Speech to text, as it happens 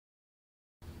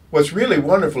what's really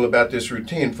wonderful about this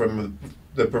routine from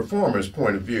the performer's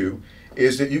point of view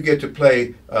is that you get to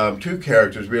play two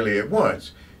characters really at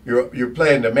once. You're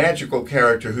playing the magical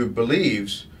character who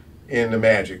believes in the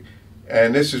magic.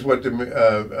 And this is what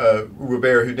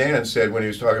Robert Houdin said when he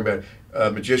was talking about a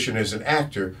magician as an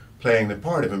actor playing the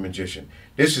part of a magician.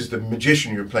 This is the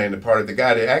magician you're playing the part of, the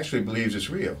guy that actually believes it's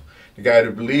real. The guy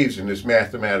that believes in this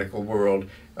mathematical world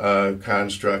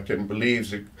construct and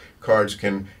believes that cards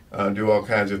can do all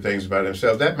kinds of things about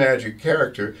themselves. That magic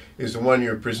character is the one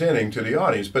you're presenting to the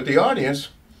audience. But the audience,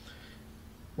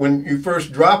 when you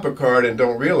first drop a card and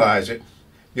don't realize it,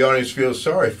 the audience feels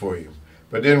sorry for you.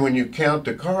 But then when you count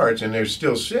the cards and there's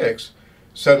still 6,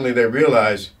 suddenly they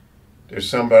realize there's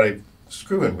somebody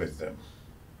screwing with them.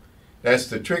 That's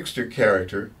the trickster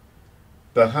character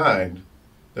behind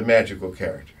the magical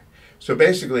character. So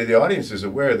basically the audience is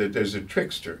aware that there's a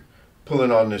trickster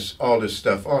pulling on all this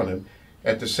stuff on him.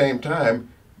 At the same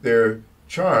time, they're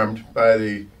charmed by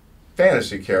the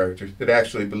fantasy character that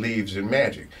actually believes in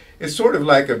magic. It's sort of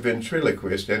like a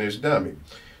ventriloquist and his dummy.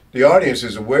 The audience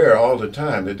is aware all the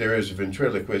time that there is a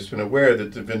ventriloquist and aware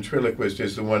that the ventriloquist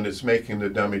is the one that's making the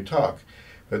dummy talk.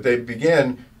 But they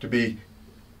begin to be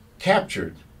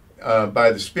captured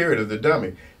by the spirit of the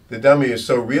dummy. The dummy is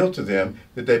so real to them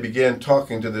that they begin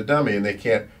talking to the dummy, and they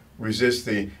can't resist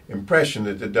the impression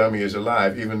that the dummy is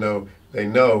alive, even though they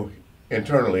know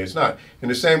internally it's not. In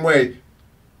the same way,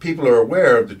 people are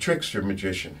aware of the trickster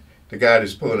magician, the guy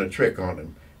that's pulling a trick on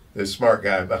them, the smart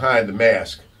guy behind the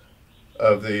mask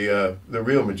of the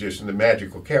real magician, the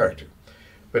magical character.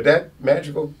 But that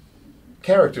magical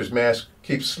character's mask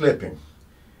keeps slipping,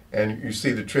 and you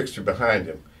see the trickster behind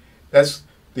him. That's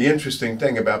the interesting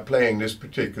thing about playing this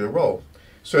particular role.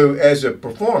 So as a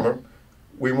performer,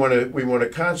 we want to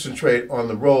concentrate on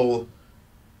the role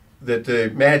that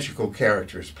the magical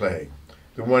character is playing,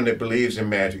 the one that believes in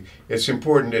magic. It's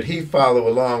important that he follow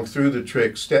along through the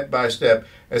trick step by step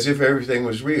as if everything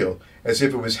was real, as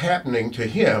if it was happening to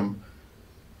him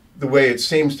the way it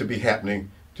seems to be happening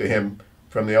to him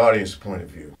from the audience point of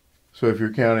view. So if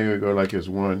you're counting, it would go like this: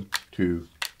 1, 2,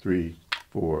 3,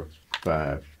 4,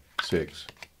 5, 6,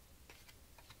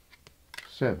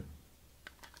 7.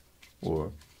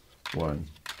 Or 1,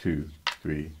 2,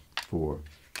 3, 4,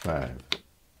 5,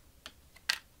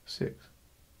 6.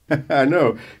 I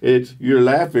know, you're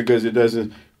laughing because it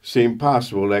doesn't seem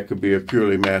possible. That could be a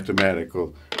purely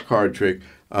mathematical card trick,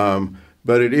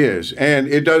 but it is. And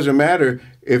it doesn't matter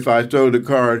if I throw the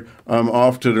card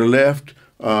off to the left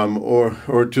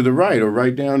or to the right, or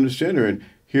right down the center, and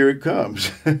here it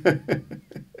comes.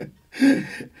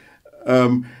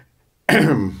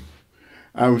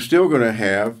 I'm still going to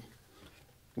have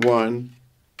 1,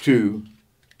 2,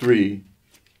 3,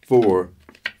 4,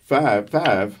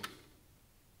 5.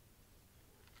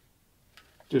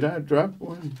 Did I drop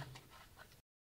one?